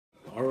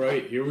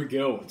Alright, here we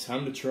go.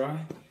 Time to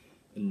try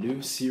a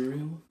new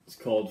cereal. It's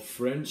called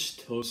French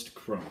Toast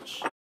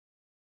Crunch.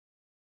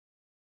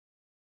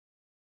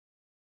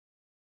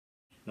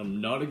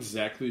 I'm not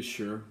exactly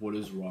sure what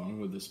is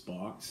wrong with this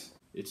box.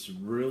 It's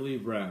really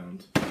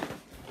round.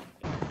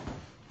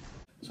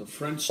 So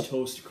French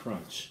Toast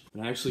Crunch.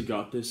 And I actually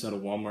got this at a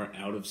Walmart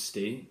out of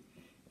state.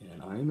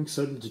 And I am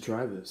excited to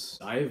try this.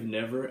 I have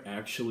never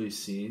actually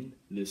seen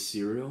this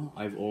cereal.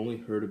 I've only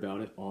heard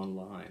about it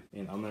online.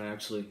 And I'm gonna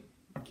actually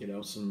get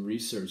out some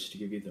research to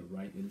give you the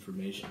right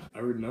information. I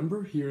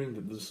remember hearing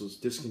that this was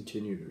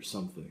discontinued or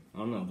something. I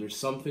don't know, there's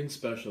something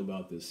special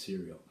about this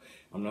cereal.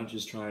 I'm not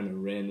just trying a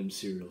random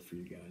cereal for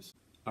you guys.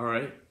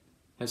 Alright,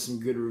 has some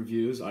good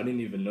reviews. I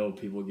didn't even know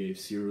people gave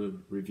cereal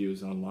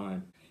reviews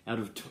online. Out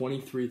of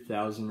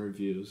 23,000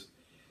 reviews,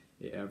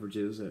 it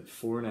averages at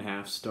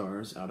 4.5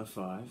 stars out of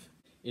 5.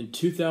 In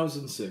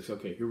 2006,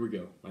 okay, here we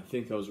go. I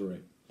think I was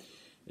right.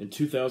 In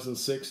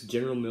 2006,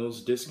 General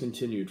Mills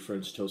discontinued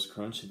French Toast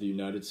Crunch in the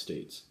United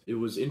States. It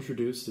was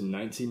introduced in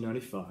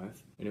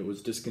 1995, and it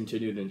was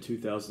discontinued in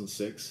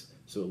 2006,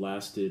 so it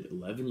lasted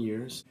 11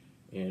 years,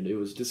 and it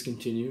was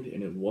discontinued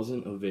and it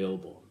wasn't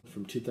available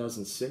from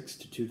 2006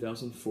 to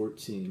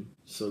 2014.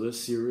 So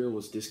this cereal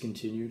was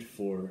discontinued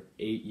for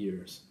 8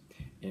 years,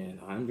 and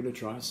I'm gonna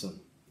try some.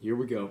 Here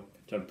we go.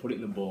 Time to put it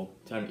in the bowl.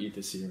 Time to eat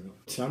the cereal.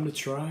 Time to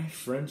try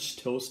French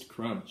Toast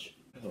Crunch.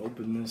 I'll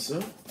open this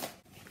up.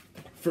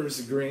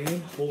 First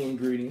grain, whole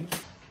ingredient.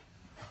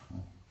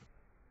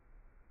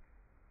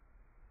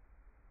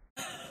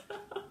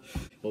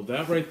 Well,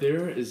 that right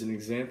there is an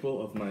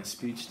example of my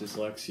speech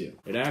dyslexia.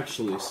 It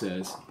actually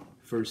says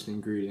first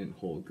ingredient,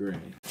 whole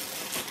grain.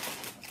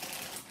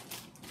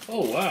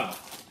 Oh, wow.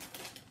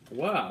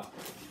 Wow.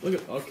 Look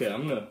at, okay,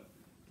 I'm gonna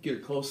get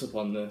a close-up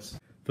on this.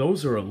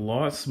 Those are a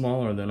lot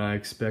smaller than I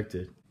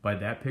expected. By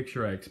that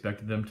picture, I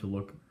expected them to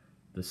look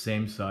the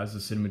same size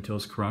as Cinnamon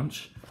Toast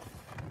Crunch.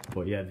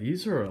 But yeah,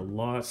 these are a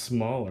lot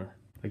smaller.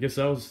 I guess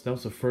that was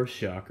the first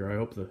shocker. I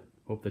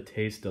hope the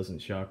taste doesn't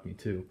shock me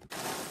too.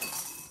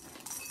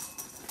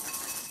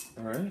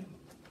 Alright.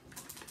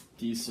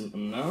 Decent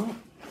amount.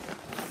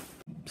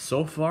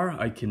 So far,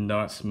 I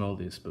cannot smell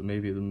these, but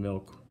maybe the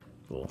milk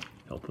will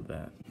help with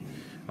that.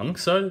 I'm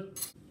excited.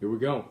 Here we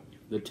go.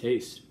 The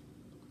taste.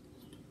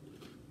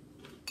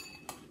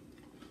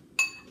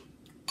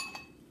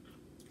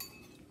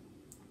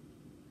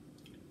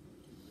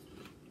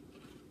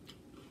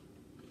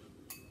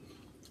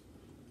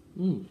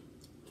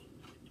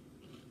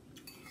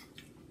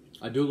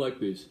 I do like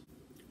these.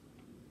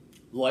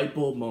 Light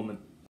bulb moment.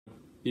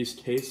 These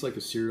taste like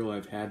a cereal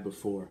I've had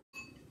before.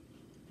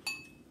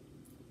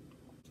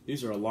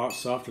 These are a lot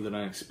softer than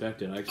I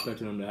expected. I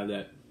expected them to have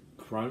that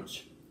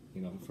crunch,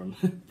 you know,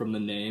 from the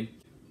name,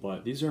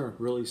 but these are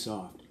really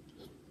soft.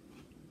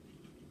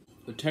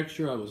 The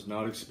texture I was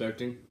not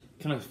expecting.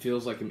 Kind of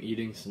feels like I'm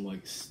eating some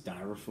like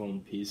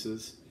styrofoam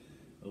pieces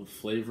of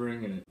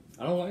flavoring in it.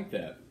 I don't like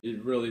that.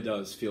 It really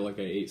does feel like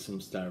I ate some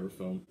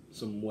styrofoam,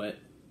 some wet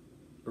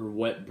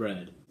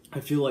bread. I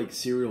feel like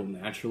cereal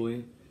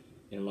naturally,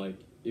 and like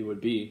it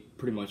would be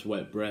pretty much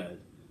wet bread,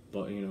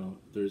 but you know,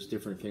 there's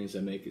different things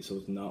that make it so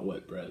it's not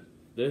wet bread.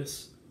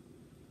 This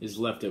is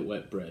left at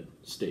wet bread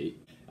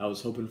state. I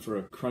was hoping for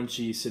a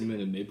crunchy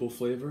cinnamon and maple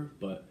flavor,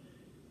 but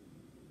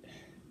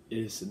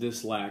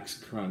this lacks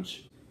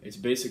crunch. It's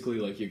basically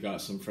like you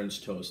got some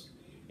French toast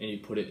and you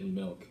put it in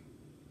milk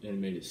and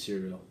made it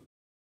cereal.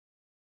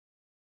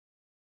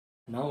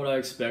 Not what I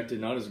expected,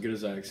 not as good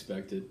as I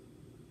expected,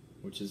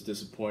 which is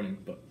disappointing,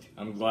 but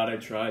I'm glad I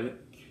tried it,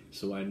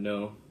 so I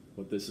know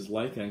what this is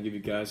like, and I give you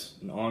guys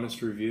an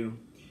honest review.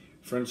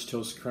 French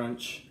Toast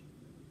Crunch,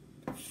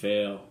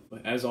 fail.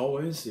 But as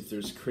always, if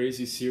there's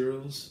crazy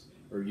cereals,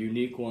 or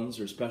unique ones,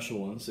 or special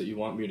ones that you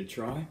want me to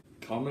try,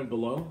 comment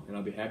below, and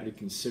I'll be happy to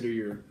consider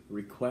your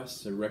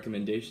requests or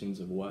recommendations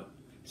of what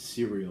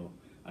cereal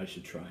I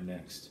should try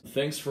next.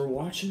 Thanks for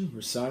watching,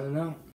 we're signing out.